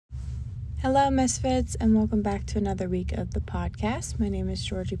Hello, Misfits, and welcome back to another week of the podcast. My name is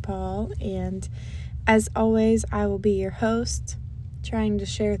Georgie Paul, and as always, I will be your host, trying to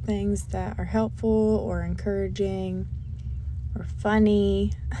share things that are helpful or encouraging or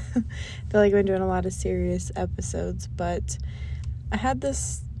funny. I feel like I've been doing a lot of serious episodes, but I had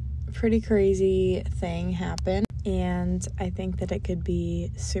this pretty crazy thing happen, and I think that it could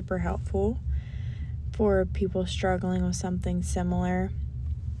be super helpful for people struggling with something similar.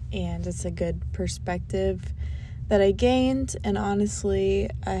 And it's a good perspective that I gained, and honestly,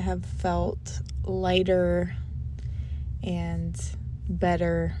 I have felt lighter and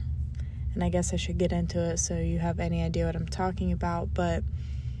better, and I guess I should get into it so you have any idea what I'm talking about. But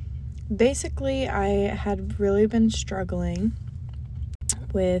basically, I had really been struggling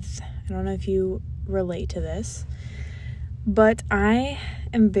with, I don't know if you relate to this, but I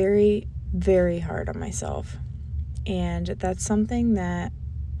am very, very hard on myself, and that's something that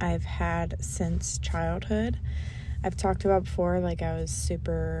I've had since childhood. I've talked about before, like I was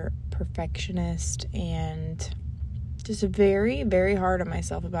super perfectionist and just very, very hard on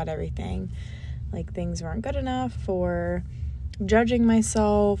myself about everything. Like things weren't good enough, or judging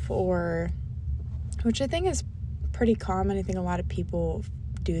myself, or which I think is pretty common. I think a lot of people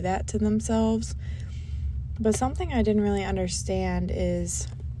do that to themselves. But something I didn't really understand is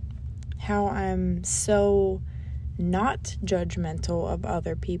how I'm so not judgmental of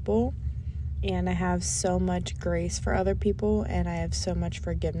other people, and I have so much grace for other people, and I have so much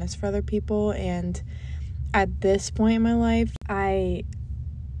forgiveness for other people. And at this point in my life, I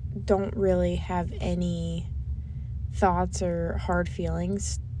don't really have any thoughts or hard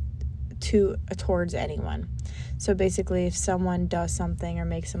feelings towards anyone. So basically, if someone does something or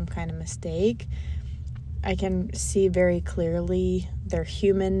makes some kind of mistake, I can see very clearly their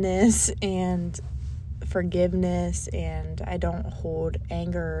humanness and forgiveness, and I don't hold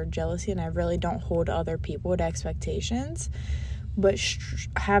anger or jealousy, and I really don't hold other people to expectations, but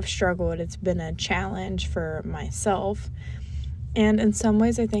have struggled. It's been a challenge for myself, and in some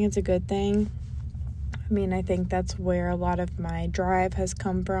ways I think it's a good thing. I mean, I think that's where a lot of my drive has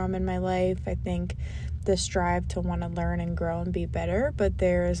come from in my life. I think this drive to want to learn and grow and be better, but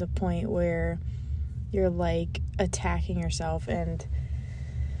there is a point where you're like attacking yourself, and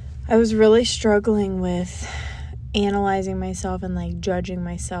I was really struggling with analyzing myself and like judging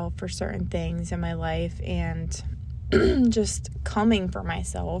myself for certain things in my life, and just coming for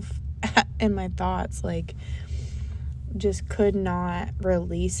myself in my thoughts, like just could not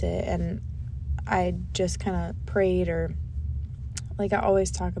release it. And I just kind of prayed, or like I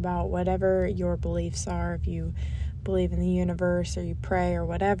always talk about, whatever your beliefs are, if you believe in the universe or you pray or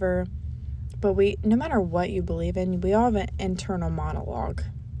whatever, but no matter what you believe in, we all have an internal monologue.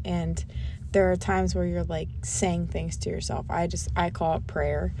 And there are times where you're like saying things to yourself. I call it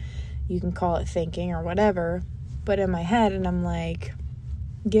prayer. You can call it thinking or whatever. But in my head, and I'm like,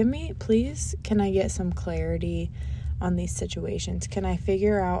 please, can I get some clarity on these situations? Can I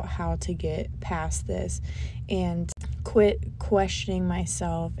figure out how to get past this and quit questioning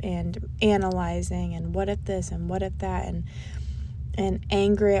myself and analyzing and what if this and what if that, and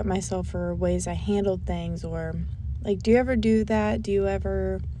angry at myself for ways I handled things? Or like, do you ever do that?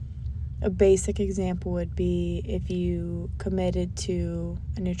 A basic example would be if you committed to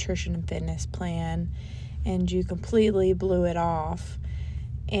a nutrition and fitness plan and you completely blew it off,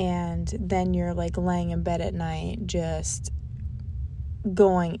 and then you're like laying in bed at night just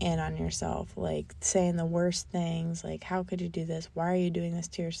going in on yourself, like saying the worst things, like, how could you do this? Why are you doing this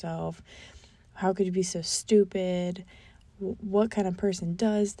to yourself? How could you be so stupid? What kind of person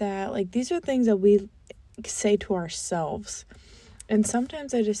does that? Like, these are things that we say to ourselves. And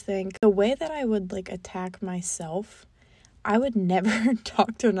sometimes I just think the way that I would like attack myself, I would never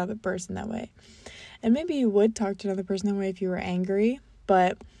talk to another person that way. And maybe you would talk to another person that way if you were angry,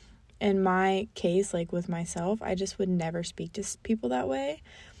 but in my case, like with myself, I just would never speak to people that way.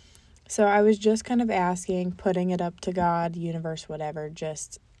 So I was just kind of asking, putting it up to God, universe, whatever,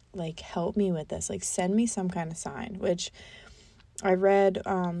 just like help me with this, like send me some kind of sign. Which I read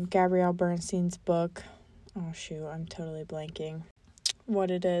Gabrielle Bernstein's book. Oh shoot, I'm totally blanking what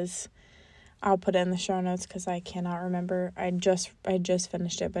it is. I'll put it in the show notes because I cannot remember. I just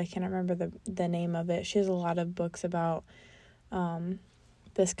finished it, but I cannot remember the name of it. She has a lot of books about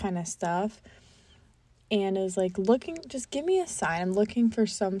this kind of stuff, and it was like, just give me a sign. I'm looking for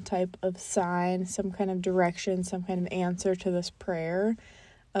some type of sign, some kind of direction, some kind of answer to this prayer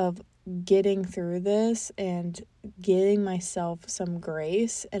of getting through this and getting myself some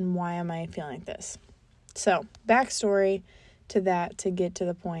grace. And why am I feeling like this? So backstory to that, to get to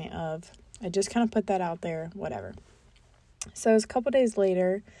the point of, I just kind of put that out there, whatever. So it was a couple days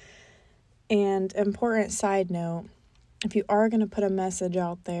later, And important side note, if you are going to put a message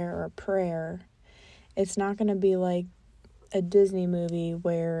out there or a prayer, it's not going to be like a Disney movie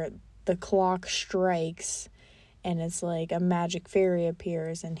where the clock strikes and it's like a magic fairy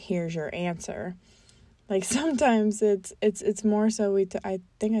appears and here's your answer. Like sometimes it's more so I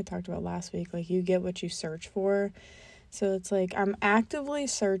think I talked about last week, like you get what you search for. So it's like I'm actively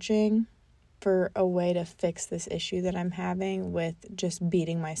searching for a way to fix this issue that I'm having with just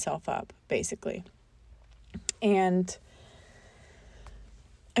beating myself up, basically. And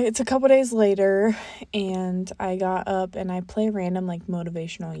it's a couple days later, and I got up and I play random like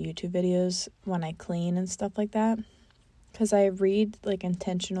motivational YouTube videos when I clean and stuff like that. Because I read like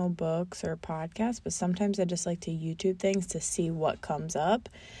intentional books or podcasts, but sometimes I just like to YouTube things to see what comes up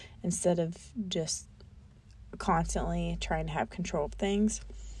instead of just constantly trying to have control of things.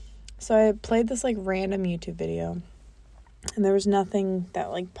 So I played this like random YouTube video, and there was nothing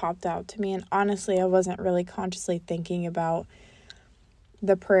that like popped out to me. And honestly, I wasn't really consciously thinking about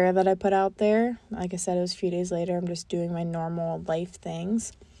the prayer that I put out there. Like I said, it was a few days later. I'm just doing my normal life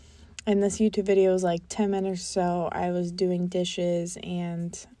things. And this YouTube video was like 10 minutes or so. I was doing dishes,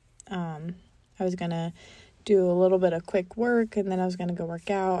 and I was going to do a little bit of quick work, and then I was going to go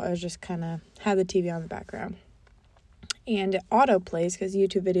work out. I was just kind of had the TV on the background. And it autoplays because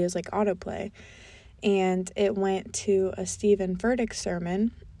YouTube videos like autoplay. And it went to a Stephen Furtick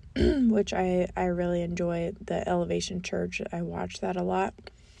sermon, which I really enjoy, the Elevation Church. I watch that a lot.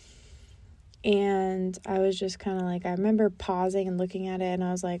 And I was just kind of like, I remember pausing and looking at it, and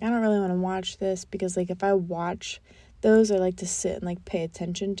I was like, I don't really want to watch this because like if I watch those, I like to sit and like pay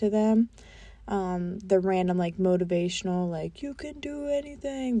attention to them. The random like motivational, like you can do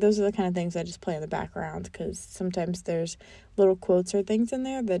anything, those are the kind of things I just play in the background because sometimes there's little quotes or things in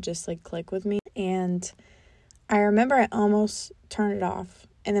there that just like click with me. And I remember I almost turned it off,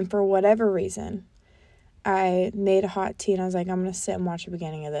 and then for whatever reason I made a hot tea, and I was like, I'm going to sit and watch the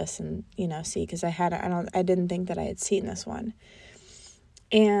beginning of this and, see, because I didn't think that I had seen this one.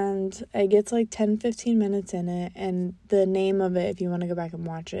 And it gets like 10-15 minutes in it, and the name of it, if you want to go back and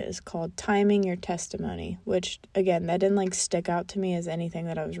watch it, is called Timing Your Testimony, which, again, that didn't like stick out to me as anything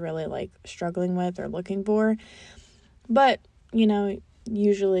that I was really like struggling with or looking for. But,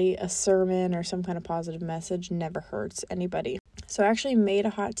 usually a sermon or some kind of positive message never hurts anybody. So I actually made a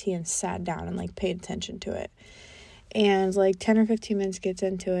hot tea and sat down and like paid attention to it. And like 10 or 15 minutes gets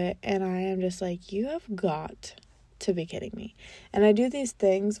into it, and I am just like, you have got to be kidding me. And I do these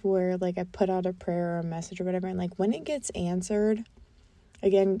things where like I put out a prayer or a message or whatever, and like when it gets answered,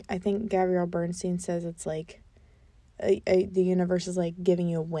 again, I think Gabrielle Bernstein says it's like the universe is like giving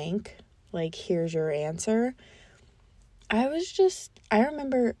you a wink, like here's your answer. I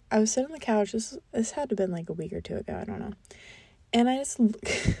remember I was sitting on the couch, this had to have been like a week or two ago, I don't know. And I just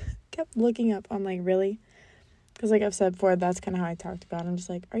kept looking up. I'm like, really? Because like I've said before, that's kind of how I talked about it. I'm just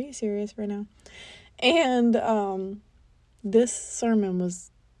like, are you serious right now? And this sermon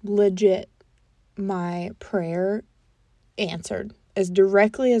was legit my prayer answered as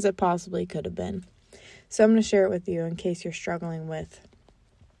directly as it possibly could have been. So I'm going to share it with you in case you're struggling with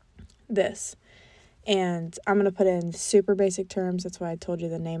this. And I'm going to put it in super basic terms. That's why I told you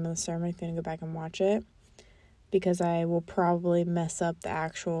the name of the sermon if you want to go back and watch it. Because I will probably mess up the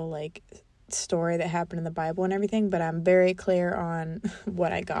actual like story that happened in the Bible and everything, but I'm very clear on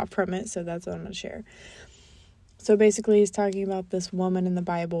what I got from it, so that's what I'm going to share. So basically he's talking about this woman in the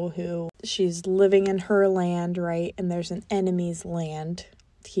Bible who she's living in her land, right? And there's an enemy's land,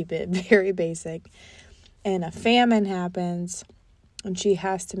 to keep it very basic. And a famine happens, and she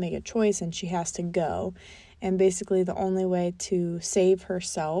has to make a choice, and she has to go. And basically the only way to save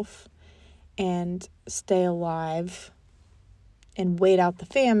herself and stay alive and wait out the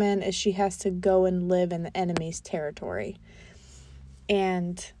famine is she has to go and live in the enemy's territory.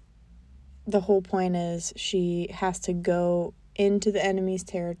 And the whole point is she has to go into the enemy's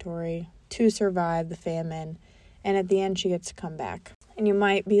territory to survive the famine, and at the end she gets to come back. And you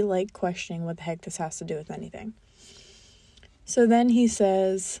might be like questioning what the heck this has to do with anything. So then he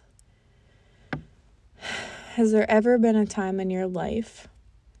says, has there ever been a time in your life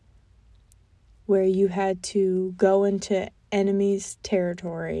where you had to go into enemy's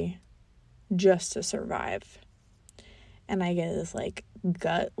territory just to survive? And I get this like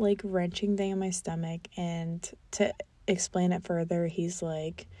gut like wrenching thing in my stomach. And to explain it further, he's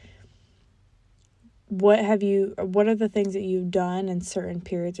like, what are the things that you've done in certain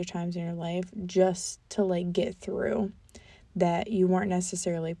periods or times in your life just to like get through that you weren't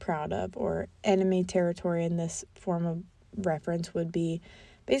necessarily proud of? Or enemy territory in this form of reference would be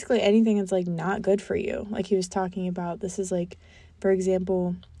basically anything that's like not good for you. Like he was talking about, this is like, for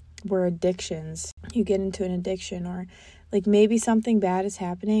example, were addictions. You get into an addiction, or like maybe something bad is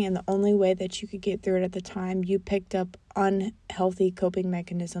happening, and the only way that you could get through it at the time, you picked up unhealthy coping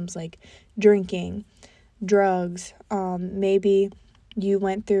mechanisms like drinking, drugs. Maybe you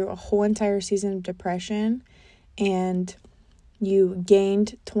went through a whole entire season of depression and you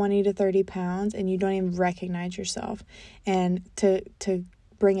gained 20 to 30 pounds and you don't even recognize yourself. And to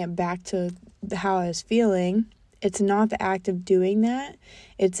bring it back to how I was feeling, it's not the act of doing that.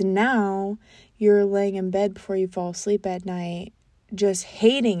 It's now you're laying in bed before you fall asleep at night, just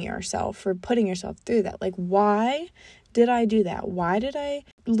hating yourself for putting yourself through that. Like, why did I do that? Why did I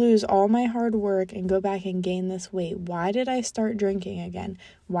lose all my hard work and go back and gain this weight? Why did I start drinking again?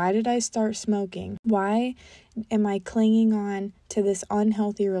 Why did I start smoking? Why am I clinging on to this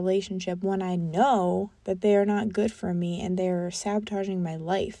unhealthy relationship when I know that they are not good for me and they're sabotaging my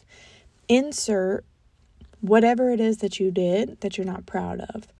life? Insert whatever it is that you did that you're not proud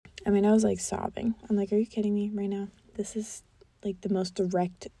of. I mean, I was like sobbing. I'm like, are you kidding me right now? This is like the most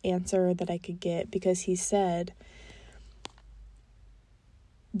direct answer that I could get, because he said,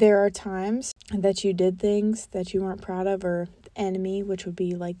 there are times that you did things that you weren't proud of, or the enemy, which would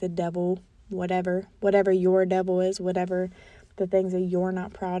be like the devil, whatever your devil is, whatever the things that you're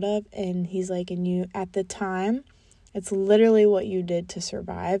not proud of. And he's like, and you, at the time, it's literally what you did to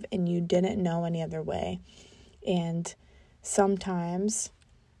survive, and you didn't know any other way. And sometimes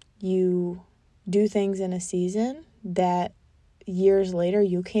you do things in a season that years later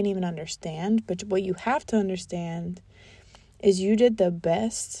you can't even understand. But what you have to understand is you did the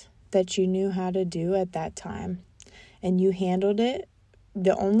best that you knew how to do at that time. And you handled it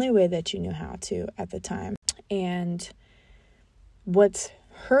the only way that you knew how to at the time. And what's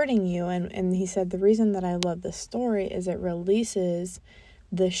hurting you, and he said the reason that I love this story is it releases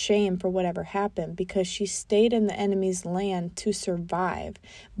the shame for whatever happened, because she stayed in the enemy's land to survive.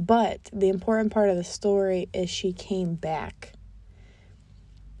 But the important part of the story is she came back.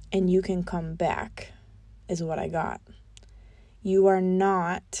 And you can come back, is what I got. You are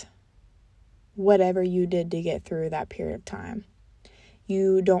not whatever you did to get through that period of time.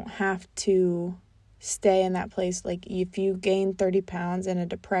 You don't have to stay in that place. Like, if you gain 30 pounds in a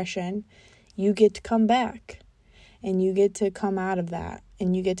depression, you get to come back. And you get to come out of that.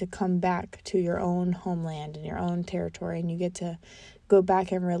 And you get to come back to your own homeland and your own territory. And you get to go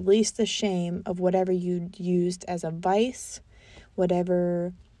back and release the shame of whatever you used as a vice,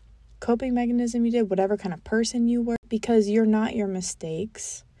 whatever coping mechanism you did, whatever kind of person you were. Because you're not your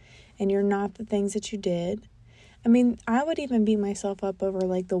mistakes. And you're not the things that you did. I mean, I would even beat myself up over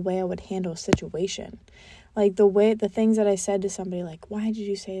like the way I would handle a situation. Like the things that I said to somebody, like, why did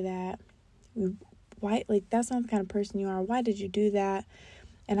you say that? Why, like, that's not the kind of person you are. Why did you do that?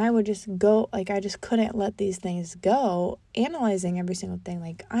 And I would just go, like, I just couldn't let these things go, analyzing every single thing.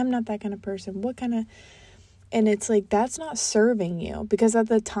 Like, I'm not that kind of person. What kind of, and it's like, that's not serving you. Because at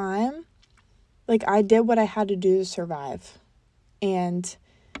the time, like, I did what I had to do to survive. And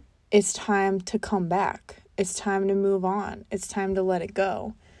it's time to come back. It's time to move on. It's time to let it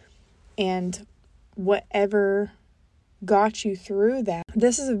go. And whatever got you through that.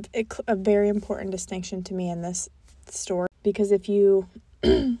 This is a very important distinction to me in this story, because if you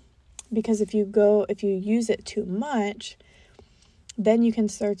use it too much, then you can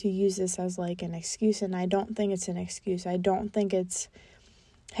start to use this as like an excuse. And I don't think it's an excuse. I don't think it's,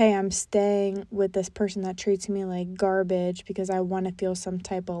 hey, I'm staying with this person that treats me like garbage because I want to feel some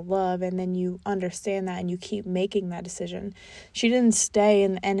type of love. And then you understand that and you keep making that decision. She didn't stay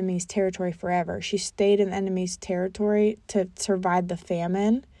in the enemy's territory forever. She stayed in the enemy's territory to survive the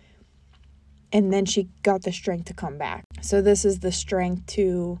famine. And then she got the strength to come back. So this is the strength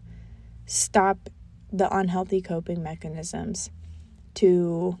to stop the unhealthy coping mechanisms,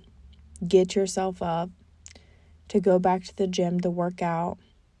 to get yourself up, to go back to the gym to work out,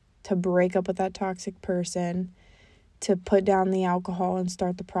 to break up with that toxic person, to put down the alcohol and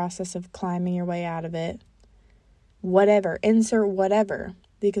start the process of climbing your way out of it. Whatever, insert whatever,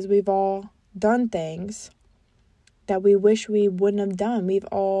 because we've all done things that we wish we wouldn't have done. We've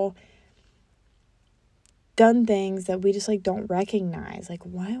all done things that we just like don't recognize. Like,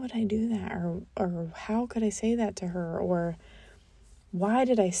 why would I do that? Or how could I say that to her? Or why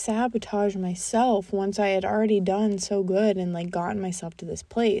did I sabotage myself once I had already done so good and like gotten myself to this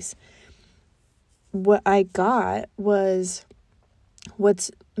place? What I got was,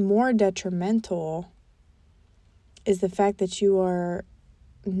 what's more detrimental is the fact that you are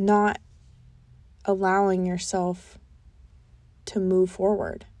not allowing yourself to move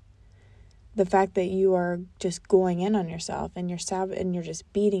forward. The fact that you are just going in on yourself and you're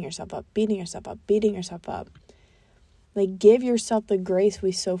just beating yourself up. Like, give yourself the grace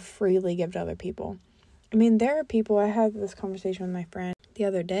we so freely give to other people. I mean, there are people, I had this conversation with my friend the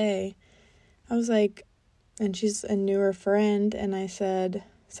other day. I was like, and she's a newer friend, and I said,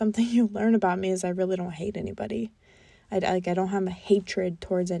 something you learn about me is I really don't hate anybody. I don't have a hatred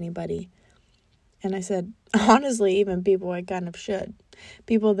towards anybody. And I said, honestly, even people I kind of should.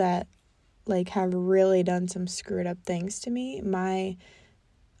 People that, like, have really done some screwed up things to me, my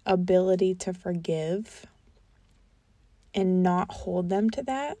ability to forgive and not hold them to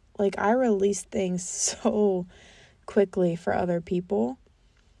that. Like, I release things so quickly for other people.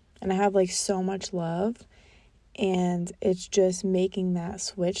 And I have, like, so much love. And it's just making that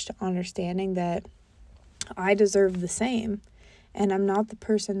switch to understanding that I deserve the same. And I'm not the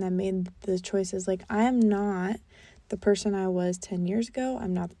person that made the choices. Like, I am not the person I was 10 years ago.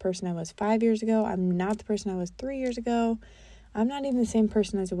 I'm not the person I was 5 years ago. I'm not the person I was 3 years ago. I'm not even the same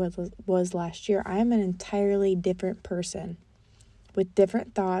person as I was last year. I am an entirely different person with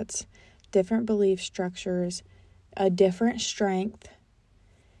different thoughts, different belief structures, a different strength.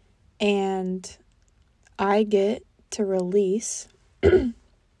 And I get to release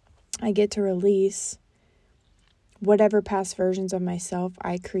whatever past versions of myself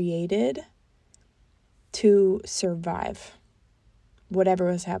I created to survive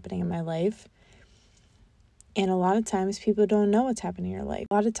whatever was happening in my life. And a lot of times people don't know what's happening in your life.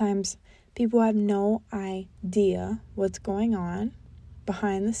 A lot of times people have no idea what's going on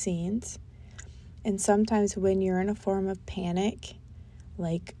behind the scenes. And sometimes when you're in a form of panic,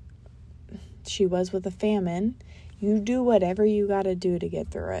 like she was with a famine, you do whatever you got to do to get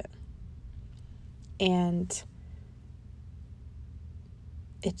through it. And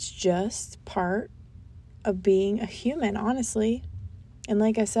it's just part of being a human, honestly. And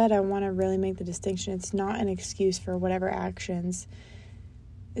like I said, I want to really make the distinction. It's not an excuse for whatever actions.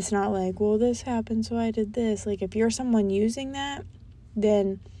 It's not like, well, this happened, so I did this. Like, if you're someone using that,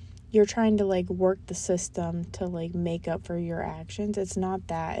 then you're trying to, like, work the system to, like, make up for your actions. It's not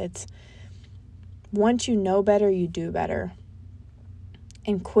that. It's once you know better, you do better.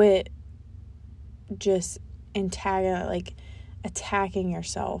 And quit just attacking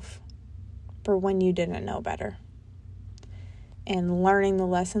yourself for when you didn't know better. And learning the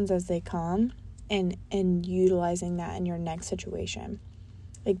lessons as they come and utilizing that in your next situation.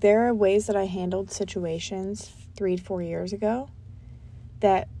 Like, there are ways that I handled situations 3 to 4 years ago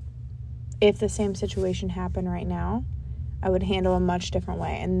that if the same situation happened right now, I would handle a much different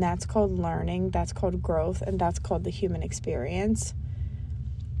way. And that's called learning, that's called growth, and that's called the human experience.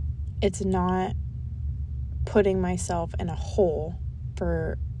 It's not putting myself in a hole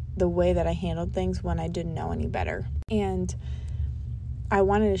for the way that I handled things when I didn't know any better. And I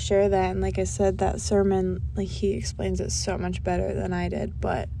wanted to share that, and like I said, that sermon, like, he explains it so much better than I did,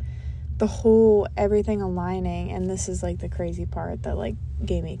 but the whole everything aligning, and this is like the crazy part that like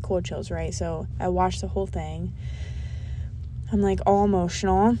gave me cold chills, right? So I watched the whole thing. I'm like all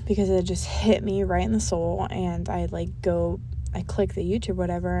emotional because it just hit me right in the soul, and I click the YouTube,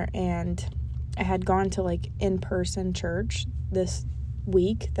 whatever, and I had gone to like in-person church this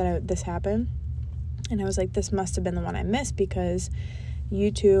week that this happened, and I was like, this must have been the one I missed, because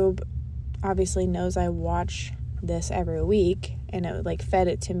YouTube obviously knows I watch this every week, and it like fed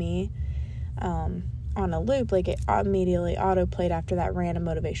it to me on a loop. Like, it immediately auto-played after that random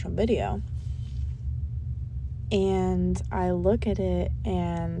motivational video. And I look at it,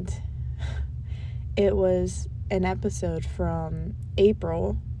 and it was an episode from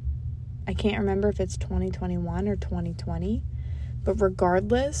April. I can't remember if it's 2021 or 2020, but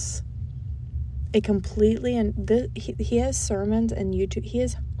regardless, it completely, and he has sermons and YouTube. He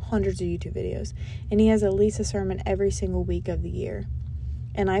has hundreds of YouTube videos, and he has at least a sermon every single week of the year.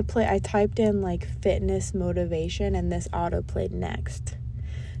 And I typed in like fitness motivation, and this auto played next.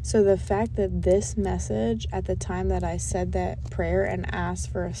 So the fact that this message at the time that I said that prayer and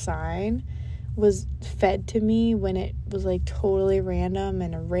asked for a sign was fed to me when it was like totally random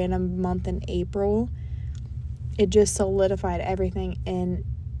in a random month in April, it just solidified everything in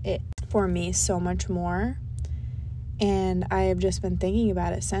it for me so much more. And I have just been thinking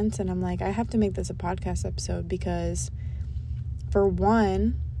about it since, and I'm like, I have to make this a podcast episode, because for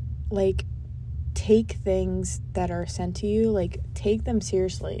one, like, take things that are sent to you, like, take them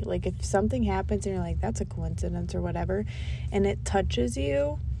seriously. Like, if something happens and you're like, that's a coincidence or whatever, and it touches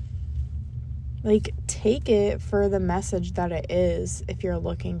you, like, take it for the message that it is, if you're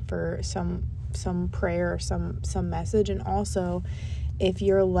looking for some prayer or some message. And also, if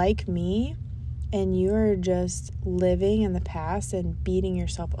you're like me and you're just living in the past and beating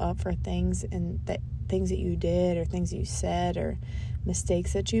yourself up for things that you did or things that you said or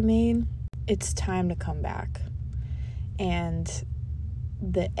mistakes that you made, it's time to come back. And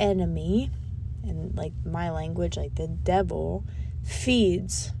the enemy, and like my language, like the devil,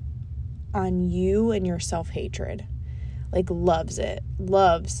 feeds on you and your self-hatred. Like loves it.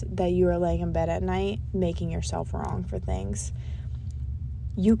 Loves that you are laying in bed at night making yourself wrong for things.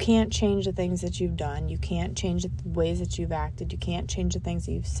 You can't change the things that you've done. You can't change the ways that you've acted. You can't change the things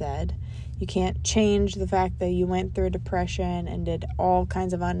that you've said. You can't change the fact that you went through depression and did all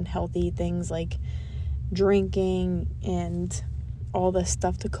kinds of unhealthy things like drinking and all this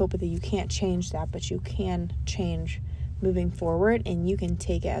stuff to cope with it. You can't change that, but you can change moving forward, and you can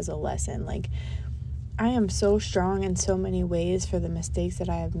take it as a lesson. Like, I am so strong in so many ways for the mistakes that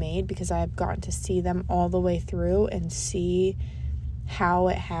I have made because I have gotten to see them all the way through and see how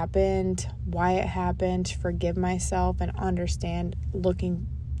it happened, why it happened, forgive myself, and understand looking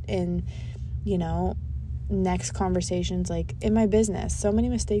in, next conversations, like in my business. So many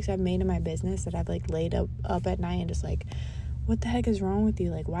mistakes I've made in my business that I've like laid up at night and just like, what the heck is wrong with you?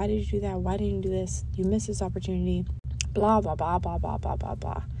 Like, why did you do that? Why didn't you do this? You missed this opportunity. Blah, blah, blah, blah, blah, blah, blah,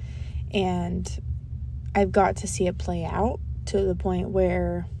 blah. And I've got to see it play out to the point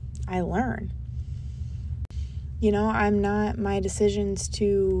where I learn. I'm not my decisions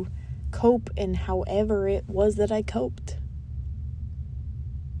to cope in however it was that I coped.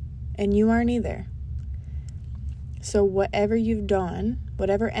 And you aren't either. So whatever you've done,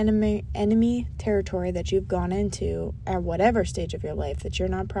 whatever enemy territory that you've gone into at whatever stage of your life that you're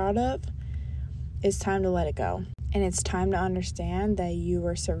not proud of, it's time to let it go. And it's time to understand that you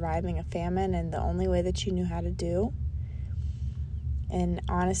were surviving a famine and the only way that you knew how to do. And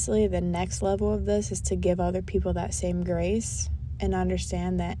honestly, the next level of this is to give other people that same grace and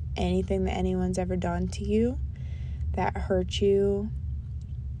understand that anything that anyone's ever done to you that hurt you,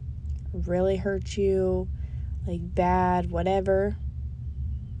 really hurt you, like bad, whatever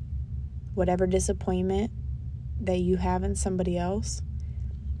disappointment that you have in somebody else,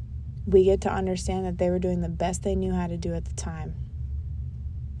 we get to understand that they were doing the best they knew how to do at the time.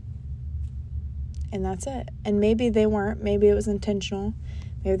 And that's it. And maybe they weren't. Maybe it was intentional.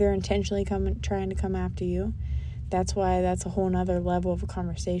 Maybe they're intentionally trying to come after you. That's why that's a whole nother level of a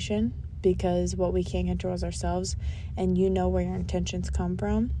conversation, because what we can't control is ourselves, and you know where your intentions come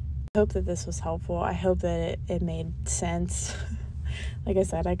from. I hope that this was helpful. I hope that it made sense. Like I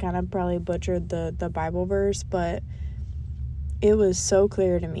said, I kind of probably butchered the Bible verse, but it was so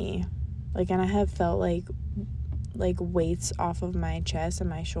clear to me. And I have felt like weights off of my chest and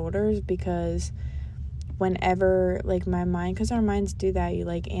my shoulders, because whenever my mind, because our minds do that, you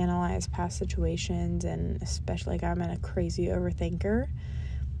analyze past situations, and especially I'm a crazy overthinker,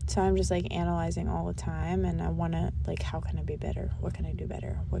 so I'm just analyzing all the time, and I want to how can I be better? What can I do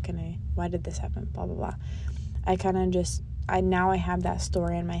better? Why did this happen? Blah blah blah. I have that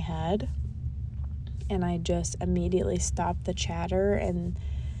story in my head, and I just immediately stop the chatter and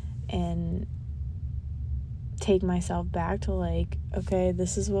take myself back to okay,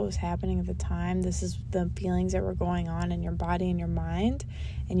 this is what was happening at the time. This is the feelings that were going on in your body and your mind,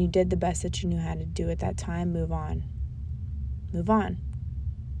 and you did the best that you knew how to do at that time. Move on.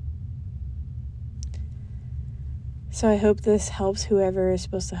 So I hope this helps whoever is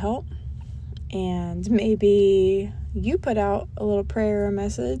supposed to help, and maybe you put out a little prayer or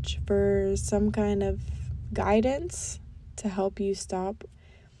message for some kind of guidance to help you stop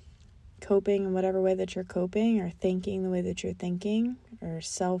coping in whatever way that you're coping, or thinking the way that you're thinking, or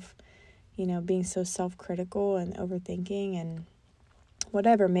being so self-critical and overthinking and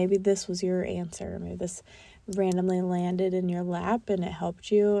whatever. Maybe this was your answer. Maybe this randomly landed in your lap and it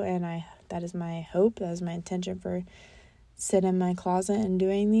helped you, and that is my hope. That is my intention for sitting in my closet and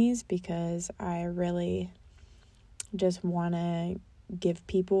doing these, because I really just want to give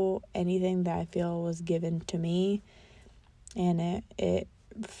people anything that I feel was given to me, and it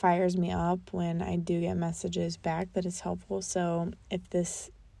fires me up when I do get messages back that is helpful. So if this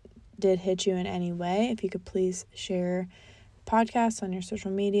did hit you in any way, if you could please share podcasts on your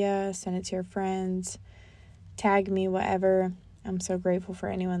social media, send it to your friends, tag me, whatever. I'm so grateful for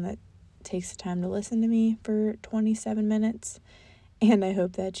anyone that takes the time to listen to me for 27 minutes, and I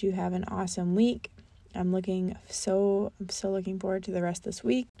hope that you have an awesome week. I'm so looking forward to the rest of this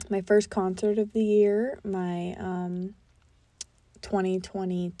week. My first concert of the year, my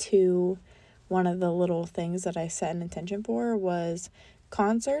 2022, one of the little things that I set an intention for was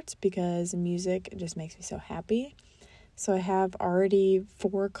concerts, because music just makes me so happy. So I have already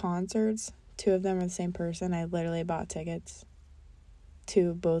 4 concerts. 2 of them are the same person. I literally bought tickets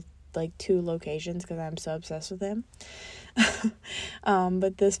to both 2 locations because I'm so obsessed with him.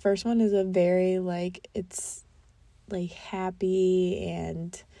 But this first one is a very it's happy,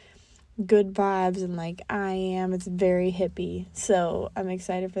 and good vibes and like I am. It's very hippie. So I'm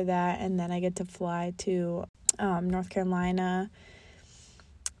excited for that. And then I get to fly to North Carolina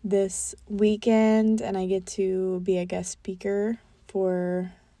this weekend, and I get to be a guest speaker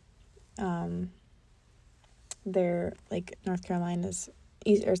for their like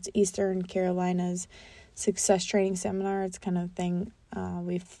it's Eastern Carolina's success training seminar. It's kind of thing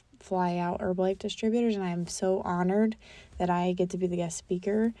we fly out Herbalife distributors, and I am so honored that I get to be the guest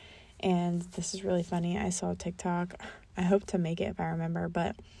speaker. And this is really funny. I saw a TikTok. I hope to make it if I remember,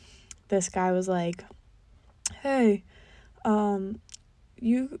 but this guy was like, hey,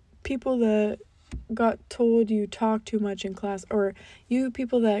 you people that got told you talk too much in class, or you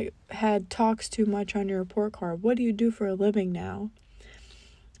people that had talks too much on your report card, what do you do for a living now?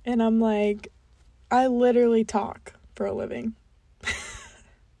 And I'm like, I literally talk for a living.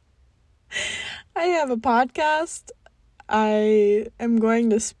 I have a podcast. I am going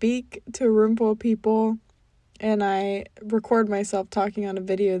to speak to a room full of people, and I record myself talking on a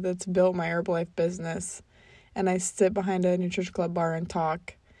video that's built my Herbalife business, and I sit behind a Nutrition Club bar and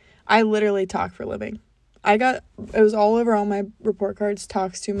talk. I literally talk for a living. It was all over all my report cards,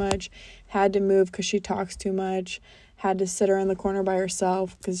 talks too much, had to move because she talks too much, had to sit her in the corner by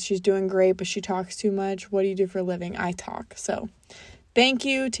herself because she's doing great, but she talks too much. What do you do for a living? I talk. So thank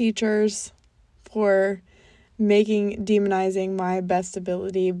you, teachers, for demonizing my best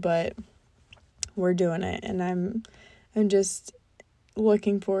ability, but we're doing it, and I'm just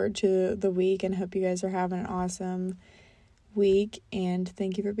looking forward to the week, and hope you guys are having an awesome week, and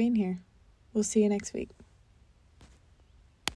thank you for being here. We'll see you next week.